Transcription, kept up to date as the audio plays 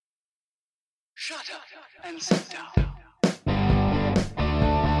Shut up and sit down.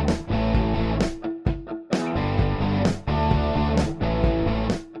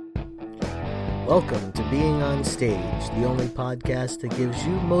 Welcome to Being on Stage, the only podcast that gives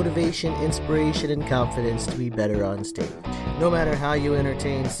you motivation, inspiration, and confidence to be better on stage. No matter how you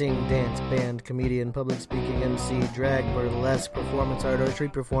entertain, sing, dance, band, comedian, public speaking, MC, drag, burlesque, performance art, or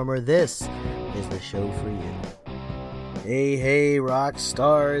street performer, this is the show for you. Hey, rock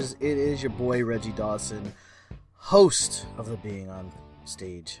stars, it is your boy Reggie Dawson, host of the Being on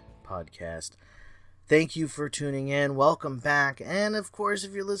Stage podcast. Thank you for tuning in. Welcome back. And of course,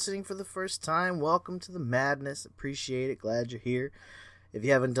 if you're listening for the first time, welcome to the madness. Appreciate it. Glad you're here. If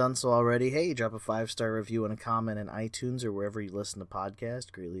you haven't done so already, hey, drop a 5-star review and a comment in iTunes or wherever you listen to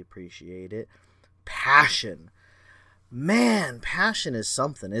podcasts. Greatly appreciate it. Passion. Man, passion is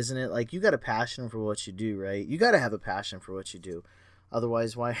something, isn't it? Like, you got a passion for what you do, right? You got to have a passion for what you do.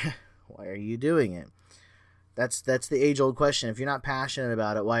 Otherwise, why are you doing it? That's the age-old question. If you're not passionate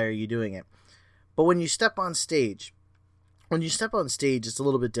about it, why are you doing it? But when you step on stage, it's a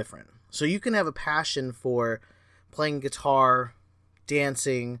little bit different. So you can have a passion for playing guitar,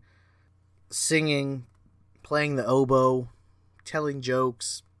 dancing, singing, playing the oboe, telling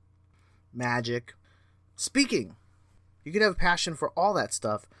jokes, magic, speaking. You could have a passion for all that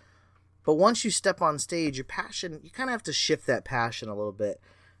stuff. But once you step on stage, your passion, you kind of have to shift that passion a little bit.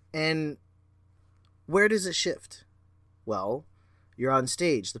 And where does it shift? Well, you're on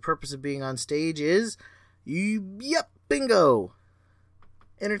stage. The purpose of being on stage is, bingo!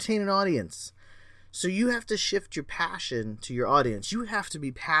 Entertain an audience. So you have to shift your passion to your audience. You have to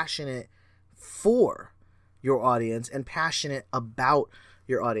be passionate for your audience and passionate about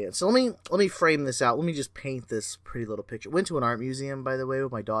your audience. So let me frame this out. Let me just paint this pretty little picture. Went to an art museum, by the way,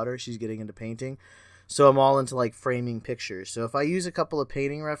 with my daughter. She's getting into painting. So I'm all into like framing pictures. So if I use a couple of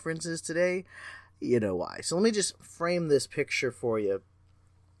painting references today, you know why. So let me just frame this picture for you.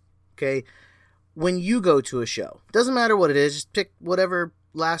 Okay? When you go to a show, doesn't matter what it is, just pick whatever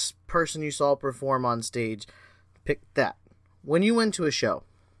last person you saw perform on stage. Pick that. When you went to a show,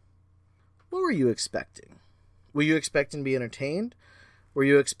 what were you expecting? Were you expecting to be entertained? Were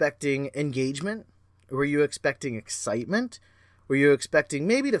you expecting engagement? Were you expecting excitement? Were you expecting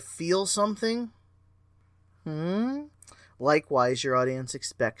maybe to feel something? Likewise, your audience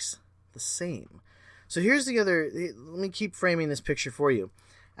expects the same. So let me keep framing this picture for you.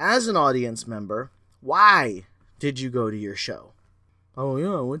 As an audience member, why did you go to your show? Oh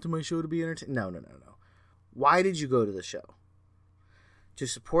yeah, I went to my show to be entertained. No. Why did you go to the show? To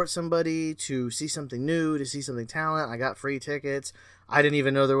support somebody, to see something new, to see something talent. I got free tickets. I didn't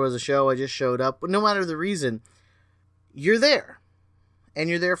even know there was a show. I just showed up. But no matter the reason, you're there. And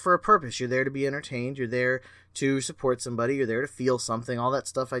you're there for a purpose. You're there to be entertained. You're there to support somebody. You're there to feel something. All that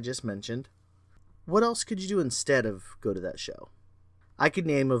stuff I just mentioned. What else could you do instead of go to that show? I could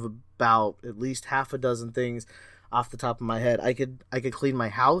name of about at least half a dozen things off the top of my head. I could clean my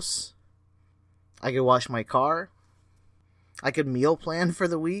house. I could wash my car. I could meal plan for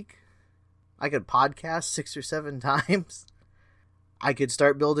the week. I could podcast 6 or 7 times. I could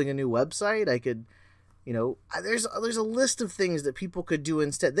start building a new website. I could, there's a list of things that people could do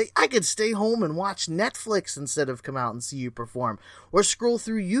instead. I could stay home and watch Netflix instead of come out and see you perform. Or scroll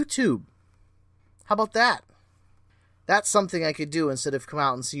through YouTube. How about that? That's something I could do instead of come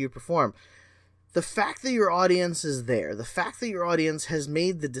out and see you perform. The fact that your audience is there, the fact that your audience has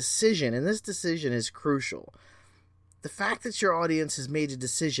made the decision, and this decision is crucial, the fact that your audience has made a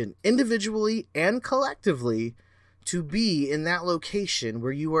decision individually and collectively to be in that location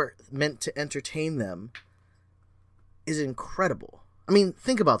where you are meant to entertain them is incredible. I mean,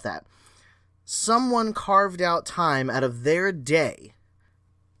 think about that. Someone carved out time out of their day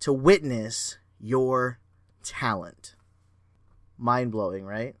to witness your talent. Mind-blowing,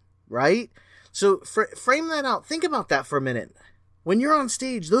 right? Right? So frame that out. Think about that for a minute. When you're on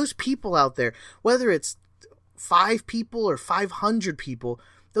stage, those people out there, whether it's 5 people or 500 people,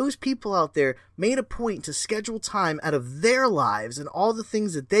 those people out there made a point to schedule time out of their lives and all the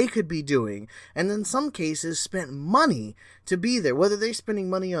things that they could be doing, and in some cases spent money to be there. Whether they're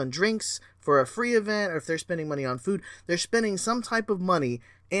spending money on drinks for a free event or if they're spending money on food, they're spending some type of money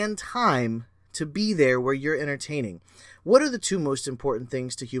and time to be there where you're entertaining. What are the 2 most important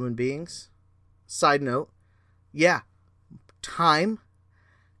things to human beings? Side note, time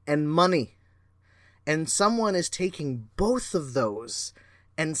and money. And someone is taking both of those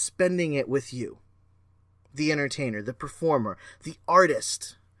and spending it with you. The entertainer, the performer, the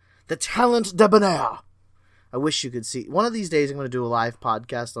artist, the talent debonair. I wish you could see. One of these days I'm going to do a live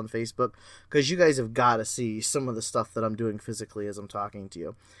podcast on Facebook because you guys have got to see some of the stuff that I'm doing physically as I'm talking to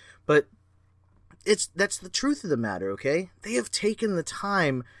you. But That's the truth of the matter, okay? They have taken the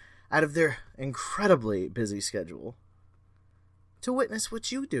time out of their incredibly busy schedule to witness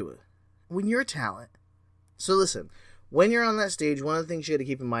what you do when you're talent. So listen, when you're on that stage, one of the things you got to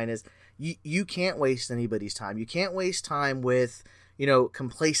keep in mind is you can't waste anybody's time. You can't waste time with,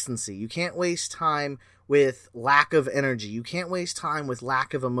 complacency. You can't waste time with lack of energy. You can't waste time with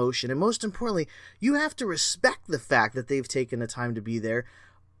lack of emotion. And most importantly, you have to respect the fact that they've taken the time to be there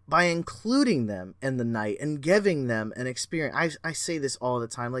by including them in the night and giving them an experience. I say this all the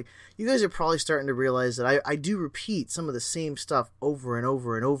time. Like, you guys are probably starting to realize that I do repeat some of the same stuff over and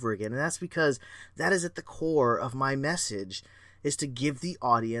over and over again. And that's because that is at the core of my message, is to give the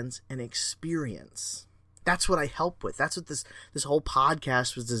audience an experience. That's what I help with. That's what this whole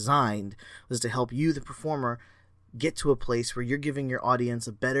podcast was designed, was to help you, the performer, get to a place where you're giving your audience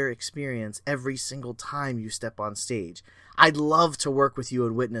a better experience every single time you step on stage. I'd love to work with you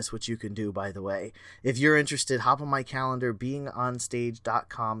and witness what you can do, by the way. If you're interested, hop on my calendar,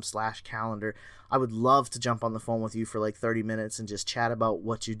 beingonstage.com/calendar. I would love to jump on the phone with you for like 30 minutes and just chat about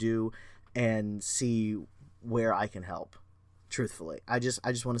what you do and see where I can help. Truthfully, I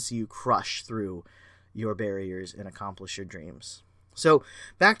just want to see you crush through your barriers and accomplish your dreams. So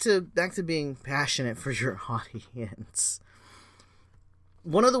back to being passionate for your audience.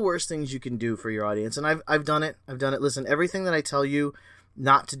 One of the worst things you can do for your audience, and I've done it. Listen, everything that I tell you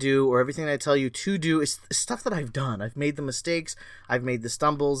not to do or everything that I tell you to do is stuff that I've done. I've made the mistakes. I've made the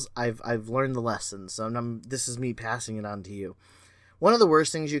stumbles. I've learned the lessons. So this is me passing it on to you. One of the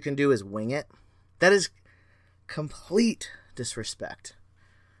worst things you can do is wing it. That is complete disrespect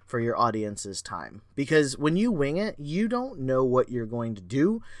for your audience's time, because when you wing it, you don't know what you're going to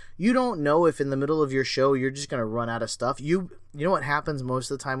do. You don't know if in the middle of your show you're just going to run out of stuff. You know what happens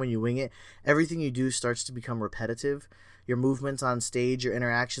most of the time when you wing it? Everything you do starts to become repetitive. Your movements on stage, your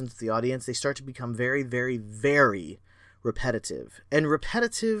interactions with the audience, they start to become very, very, very repetitive. And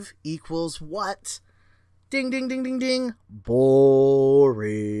repetitive equals what? Ding, ding, ding, ding, ding. Boring.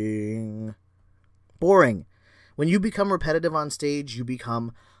 Boring. When you become repetitive on stage, you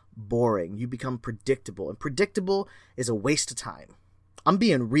become boring. You become predictable. And predictable is a waste of time. I'm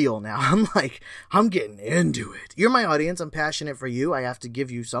being real now. I'm getting into it. You're my audience. I'm passionate for you. I have to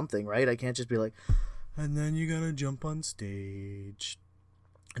give you something, right? I can't just be like, and then you gotta jump on stage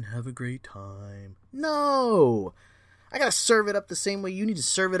and have a great time. No! I gotta serve it up the same way you need to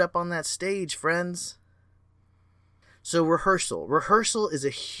serve it up on that stage, friends. So rehearsal. Rehearsal is a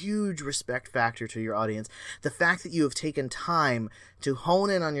huge respect factor to your audience. The fact that you have taken time to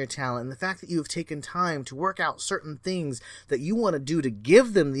hone in on your talent, and the fact that you have taken time to work out certain things that you want to do to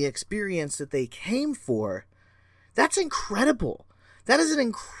give them the experience that they came for, that's incredible. That is an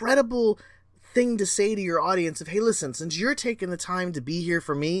incredible thing to say to your audience of, hey, listen, since you're taking the time to be here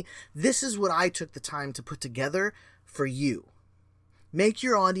for me, this is what I took the time to put together for you. Make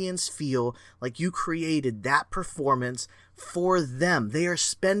your audience feel like you created that performance for them. They are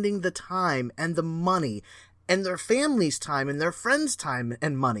spending the time and the money and their family's time and their friends' time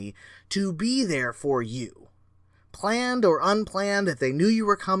and money to be there for you. Planned or unplanned, if they knew you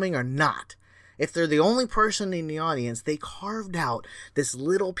were coming or not. If they're the only person in the audience, they carved out this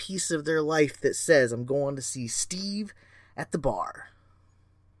little piece of their life that says, I'm going to see Steve at the bar.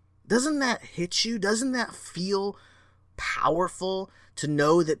 Doesn't that hit you? Doesn't that feel powerful to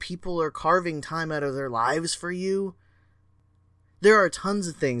know that people are carving time out of their lives for you? There are tons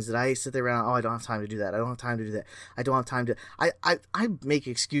of things that I sit there around, I don't have time to do that. I don't have time to do that. I don't have time to... I make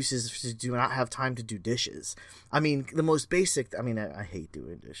excuses to do not have time to do dishes. I mean, the most basic... I hate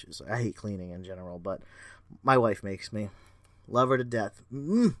doing dishes. I hate cleaning in general, but my wife makes me. Love her to death.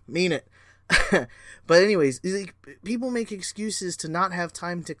 Mean it. But anyways, people make excuses to not have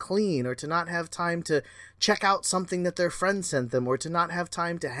time to clean, or to not have time to check out something that their friend sent them, or to not have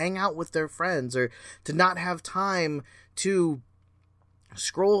time to hang out with their friends, or to not have time to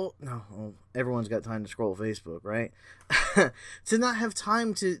scroll. No, well, everyone's got time to scroll Facebook, right? To not have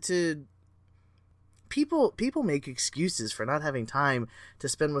time to people make excuses for not having time to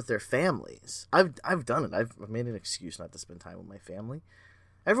spend with their families. I've done it. I've made an excuse not to spend time with my family.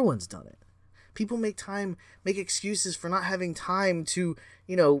 Everyone's done it. People make excuses for not having time to,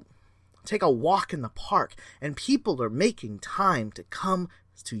 take a walk in the park. And people are making time to come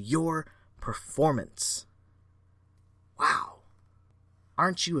to your performance. Wow.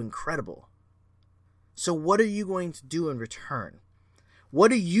 Aren't you incredible? So what are you going to do in return?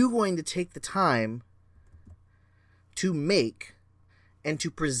 What are you going to take the time to make and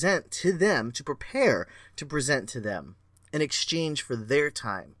to present to them, to prepare to present to them in exchange for their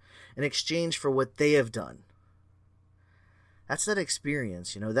time? In exchange for what they have done? That's that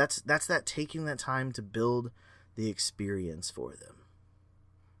experience, you know, that's that taking that time to build the experience for them.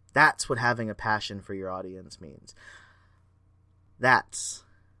 That's what having a passion for your audience means. That's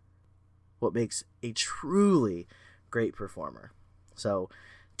what makes a truly great performer. So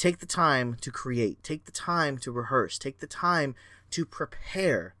take the time to create, take the time to rehearse, take the time to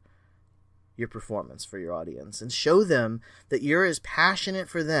prepare your performance for your audience and show them that you're as passionate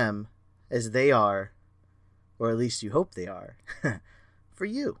for them as they are, or at least you hope they are, for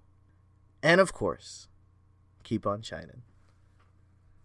you. And of course, keep on shining.